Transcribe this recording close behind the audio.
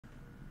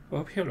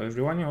Well, hello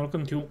everyone and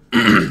welcome to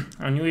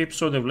a new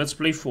episode of Let's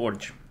Play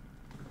Forge.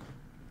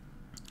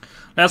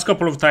 Last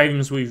couple of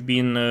times we've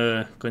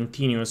been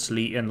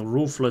continuously and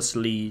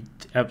ruthlessly,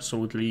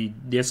 absolutely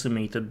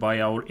decimated by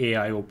our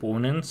AI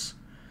opponents.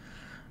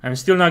 I'm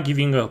still not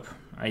giving up.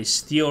 I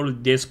still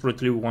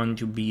desperately want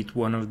to beat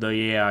one of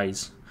the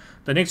AIs.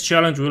 The next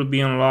challenge will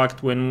be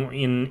unlocked when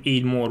in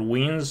 8 more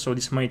wins, so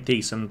this might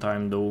take some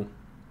time though.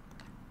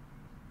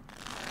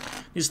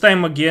 This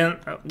time again,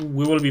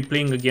 we will be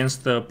playing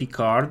against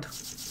Picard.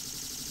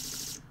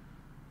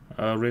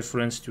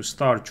 Reference to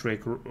Star Trek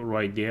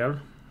right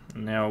there.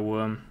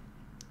 Now,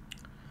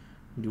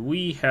 do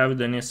we have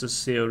the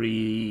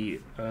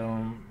necessary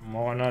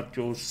mana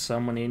to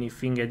summon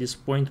anything at this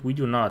point? We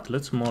do not.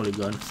 Let's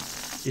mulligan.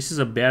 This is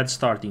a bad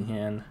starting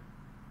hand.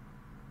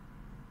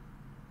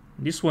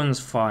 This one's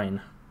fine.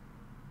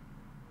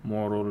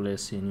 More or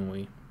less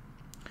anyway.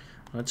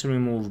 Let's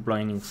remove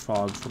Blinding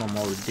Fog from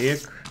our deck.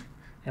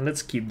 And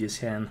let's keep this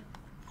hand.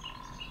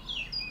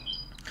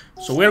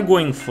 So we're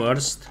going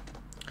first.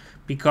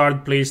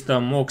 Picard placed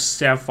a Mox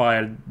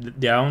Sapphire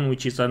down,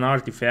 which is an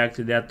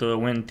artifact that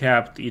when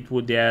tapped it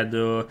would add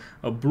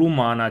a blue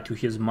mana to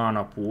his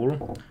mana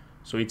pool.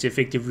 So it's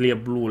effectively a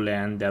blue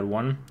land, that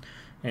one.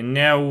 And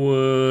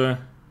now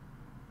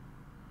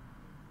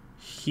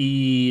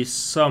he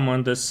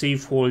summoned a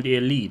Safehold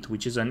Elite,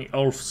 which is an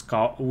Elf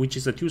Scout, which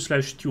is a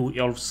 2/2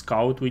 Elf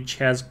Scout, which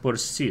has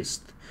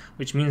Persist.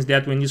 Which means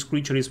that when this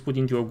creature is put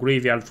into a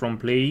graveyard from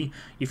play,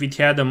 if it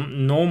had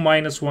no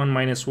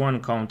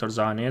 -1/-1 counters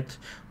on it,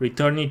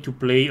 return it to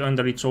play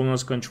under its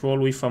owner's control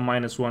with a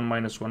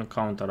 -1/-1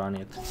 counter on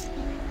it.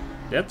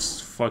 That's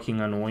fucking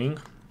annoying.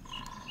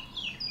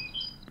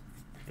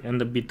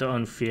 And a bit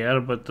unfair,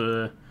 but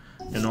you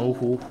know,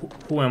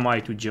 who am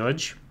I to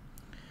judge?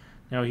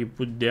 Now he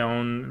put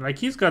down, like,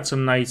 he's got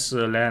some nice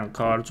land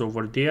cards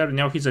over there.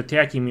 Now he's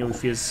attacking me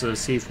with his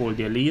Safehold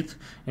Elite.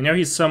 And now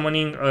he's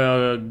summoning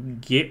a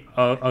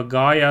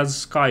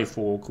Gaia's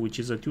Skyfolk, which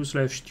is a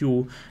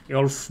 2/2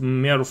 Elf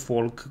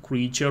Merfolk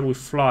creature with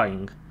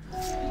flying.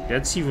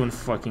 That's even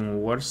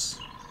fucking worse.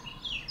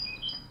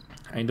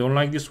 I don't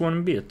like this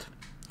one bit.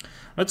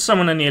 Let's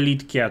summon an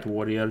Elite Cat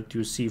Warrior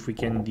to see if we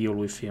can deal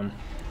with him.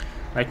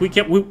 Like,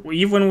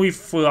 even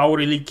with our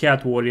Elite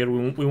Cat Warrior,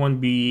 we won't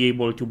be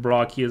able to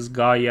block his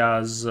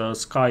Gaia's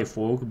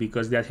Skyfolk,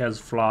 because that has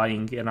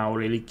flying, and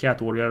our Elite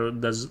Cat Warrior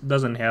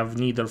doesn't have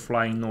neither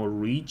flying nor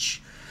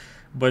reach.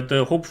 But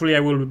hopefully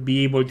I will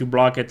be able to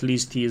block at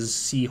least his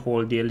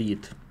Seahold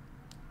Elite.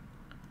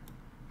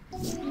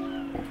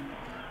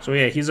 So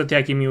yeah, he's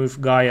attacking me with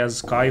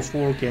Gaia's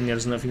Skyfolk, and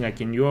there's nothing I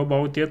can do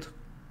about it.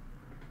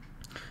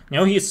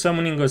 Now he is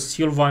summoning a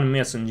Sylvan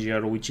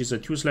Messenger, which is a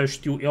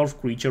 2/2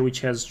 elf creature which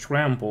has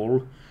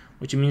trample,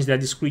 which means that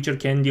this creature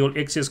can deal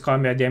excess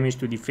combat damage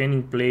to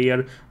defending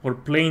player or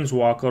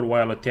planeswalker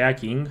while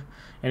attacking.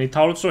 And it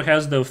also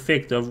has the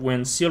effect of,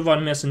 when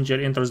Sylvan Messenger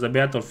enters the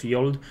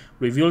battlefield,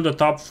 reveal the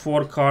top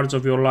 4 cards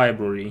of your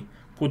library.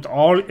 Put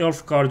all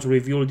elf cards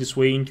revealed this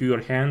way into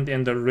your hand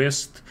and the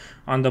rest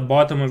on the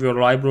bottom of your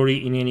library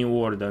in any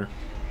order.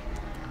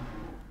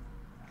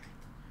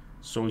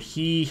 So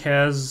he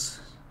has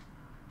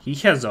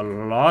a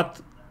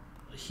lot.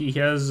 He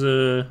has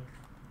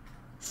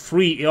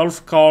 3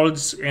 elf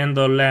cards and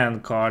a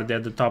land card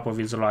at the top of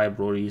his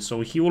library.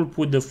 So he will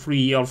put the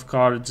 3 elf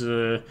cards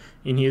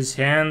in his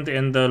hand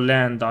and the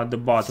land at the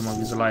bottom of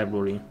his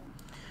library.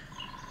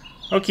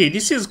 Okay,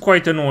 this is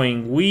quite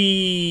annoying.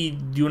 We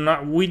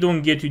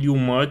don't get to do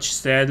much,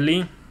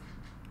 sadly.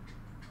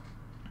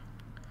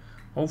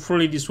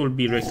 Hopefully this will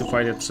be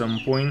rectified at some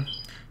point.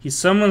 He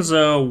summons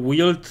a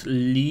Wilt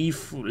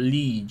Leaf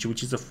Liege,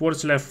 which is a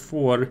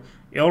 4/4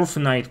 Elf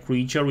Knight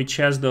creature, which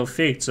has the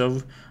effects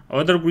of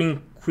other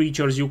green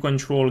creatures you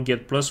control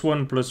get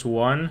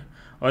 +1/+1,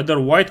 other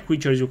white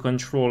creatures you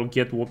control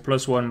get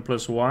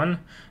 +1/+1,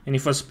 and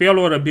if a spell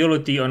or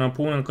ability an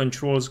opponent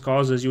controls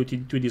causes you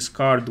to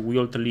discard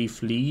Wilt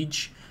Leaf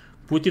Liege,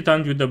 put it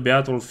onto the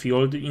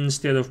battlefield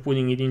instead of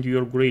putting it into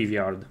your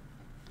graveyard.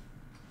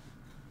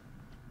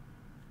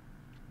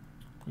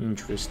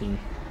 Interesting.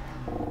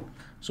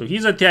 So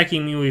he's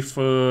attacking me with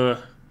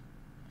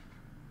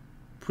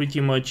pretty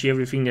much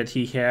everything that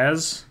he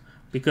has,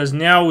 because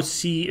now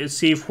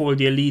Safehold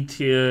Elite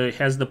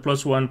has the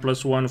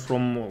 +1/+1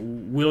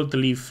 from Wilt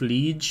Leaf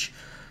Liege.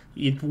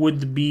 It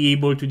would be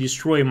able to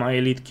destroy my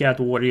Elite Cat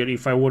Warrior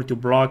if I were to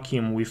block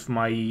him with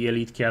my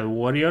Elite Cat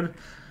Warrior.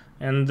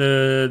 And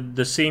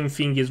the same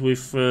thing is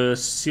with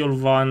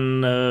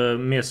Sylvan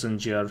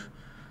Messenger.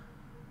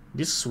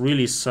 This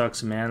really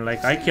sucks, man.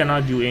 Like, I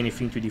cannot do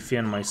anything to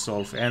defend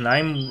myself, and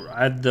I'm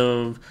at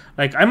the,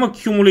 like, I'm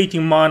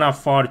accumulating mana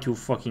far too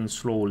fucking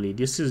slowly.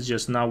 This is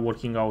just not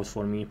working out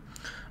for me.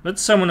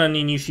 Let's summon an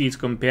Initiate's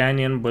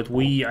Companion, but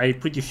I'm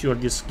pretty sure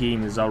this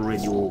game is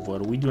already over.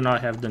 We do not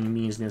have the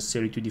means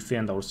necessary to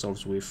defend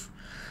ourselves with.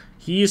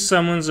 He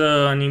summons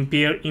an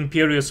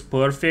Imperious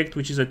Perfect,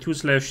 which is a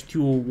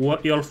 2/2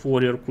 Elf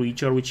Warrior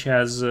creature, which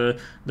has the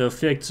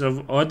effects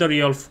of other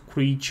elf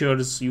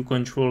creatures you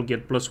control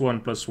get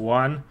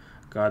 +1/+1.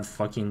 God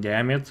fucking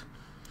damn it.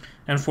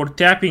 And for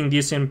tapping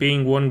this and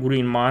paying 1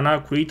 green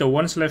mana, create a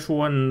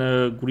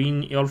 1/1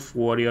 green elf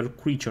warrior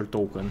creature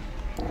token.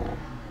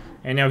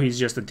 And now he's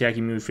just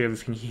attacking me with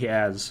everything he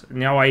has.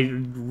 Now I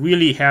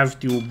really have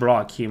to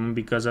block him,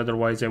 because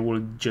otherwise I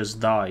will just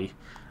die.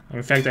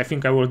 In fact, I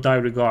think I will die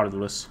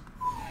regardless.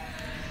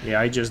 Yeah,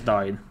 I just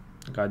died.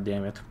 God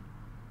damn it.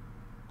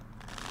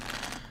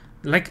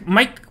 Like,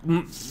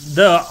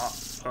 the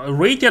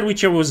rate at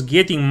which I was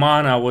getting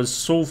mana was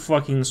so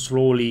fucking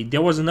slowly.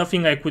 There was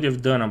nothing I could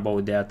have done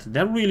about that.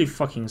 That really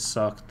fucking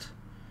sucked.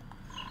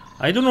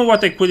 I don't know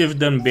what I could have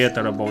done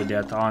better about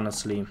that,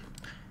 honestly.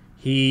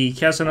 He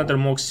has another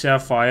Mox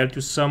Sapphire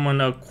to summon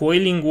a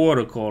Coiling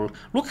Oracle.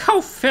 Look how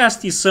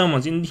fast he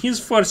summons. In his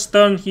first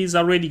turn, he's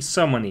already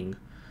summoning.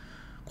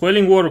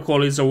 Coiling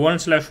Oracle is a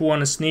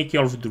 1/1 Snake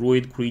Elf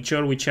Druid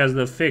creature which has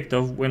the effect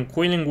of, when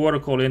Coiling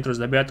Oracle enters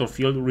the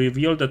battlefield,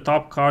 reveal the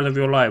top card of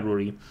your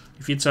library.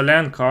 If it's a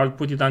land card,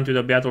 put it onto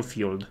the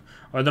battlefield.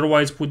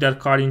 Otherwise, put that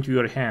card into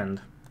your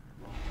hand.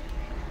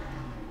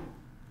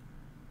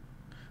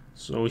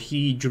 So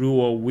he drew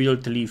a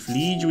Wilt Leaf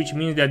Liege, which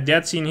means that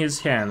that's in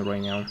his hand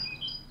right now.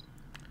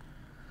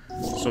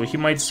 So he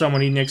might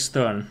summon it next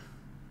turn.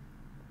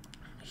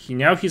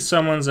 Now he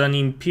summons an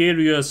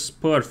Imperious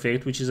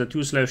Perfect, which is a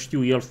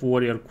 2/2 elf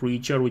warrior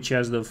creature, which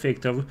has the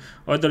effect of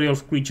other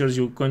elf creatures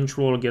you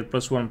control get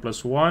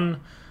 +1/+1.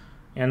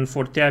 And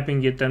for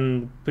tapping it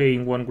and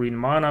paying 1 green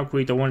mana,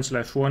 create a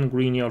 1/1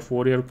 green elf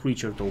warrior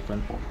creature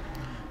token.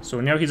 So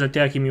now he's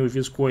attacking me with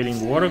his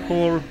Coiling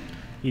Oracle.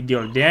 He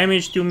dealt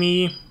damage to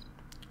me.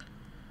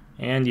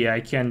 And yeah, I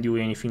can't do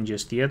anything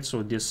just yet,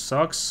 so this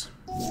sucks.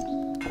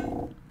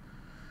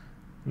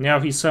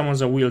 Now he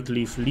summons a Wilt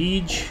Leaf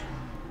Liege.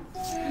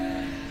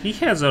 He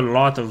has a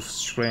lot of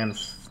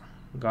strength.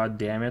 God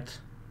damn it.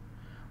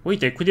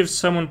 Wait, I could have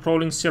summoned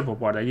Prowling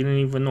Serpopard. I didn't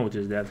even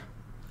notice that.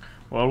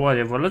 Well,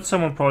 whatever. Let's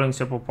summon Prowling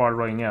Serpopard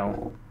right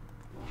now.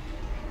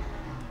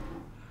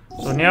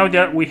 So now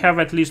that we have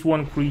at least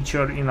one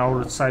creature in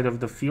our side of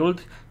the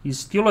field. He's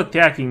still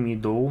attacking me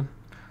though.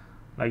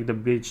 Like the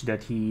bitch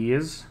that he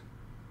is.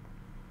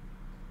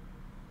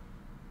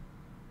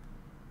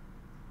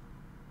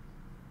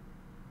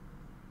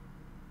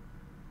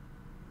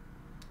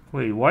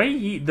 Wait,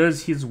 why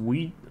does his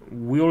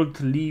Wilt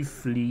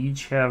Leaf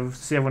Liege have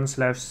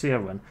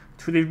 7/7?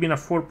 It should have been a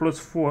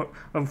 4/4,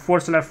 a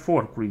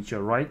 4/4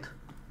 creature, right?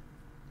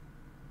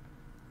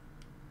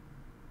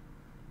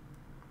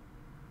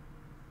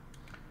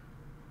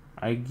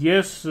 I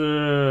guess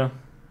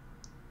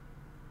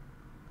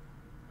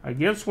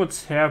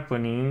what's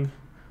happening.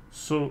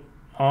 So,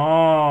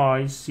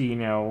 I see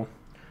now.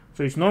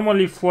 So it's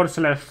normally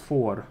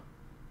 4/4.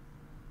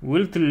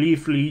 Wilt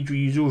Leaf Liege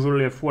is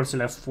usually a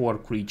 4/4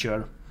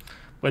 creature,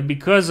 but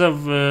because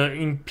of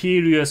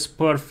Imperious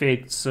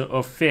Perfect's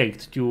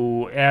effect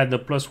to add a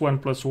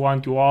 +1/+1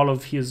 to all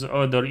of his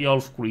other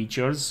elf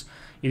creatures,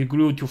 it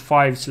grew to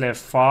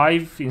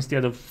 5/5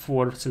 instead of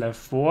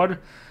 4/4.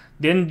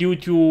 Then due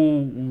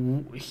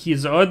to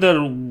his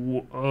other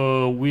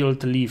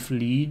Wilt Leaf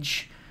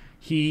Liege,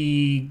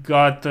 he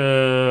got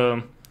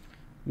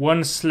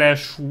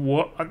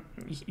 1/1.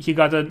 He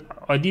got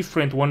a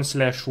different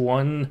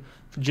 1/1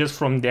 just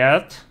from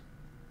that,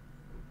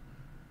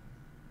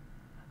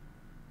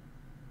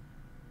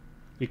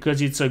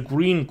 because it's a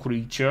green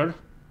creature,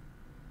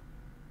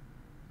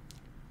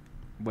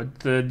 but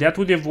that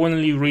would have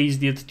only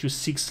raised it to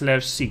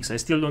 6/6. I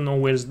still don't know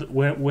where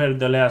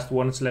the last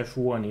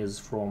 1/1 is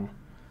from.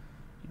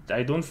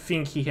 I don't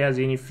think he has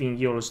anything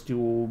else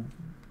to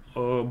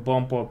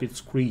bump up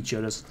its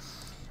creatures.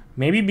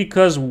 Maybe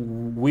because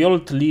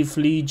Wilt Leaf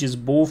Liege is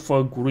both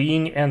a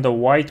green and a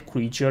white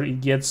creature,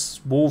 it gets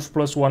both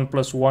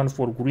 +1/+1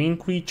 for green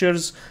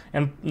creatures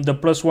and the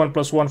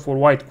 +1/+1 for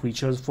white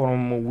creatures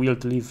from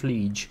Wilt Leaf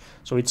Liege.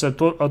 So it's a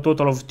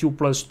total of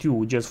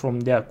 2/2 just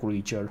from that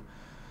creature.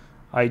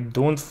 I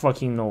don't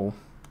fucking know.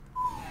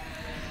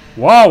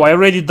 Wow, I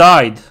already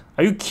died.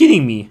 Are you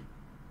kidding me?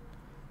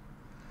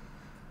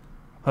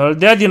 Well,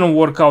 that didn't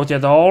work out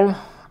at all.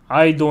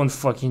 I don't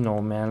fucking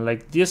know, man.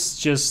 Like, this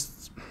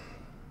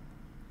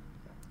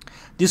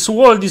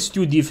world is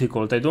too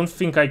difficult. I don't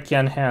think I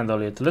can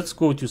handle it. Let's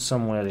go to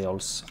somewhere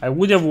else. I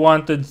would have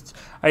wanted...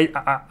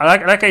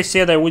 like I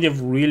said, I would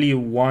have really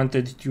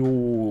wanted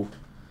to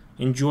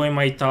enjoy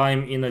my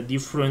time in a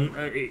different...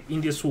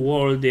 in this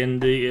world and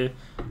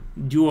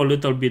do a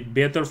little bit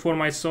better for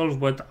myself,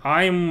 but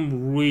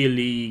I'm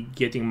really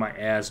getting my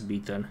ass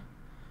beaten.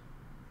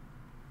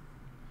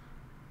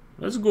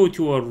 Let's go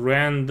to a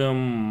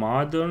random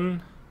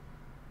modern.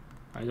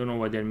 I don't know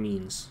what that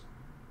means.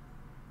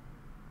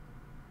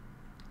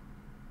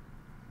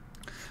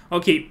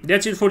 Okay,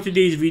 that's it for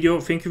today's video.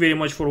 Thank you very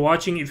much for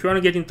watching. If you want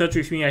to get in touch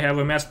with me, I have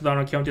a Mastodon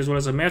account as well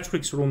as a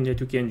Matrix room that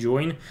you can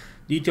join.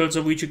 Details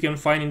of which you can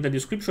find in the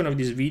description of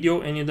this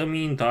video. And in the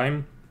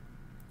meantime,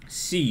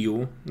 see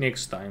you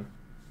next time.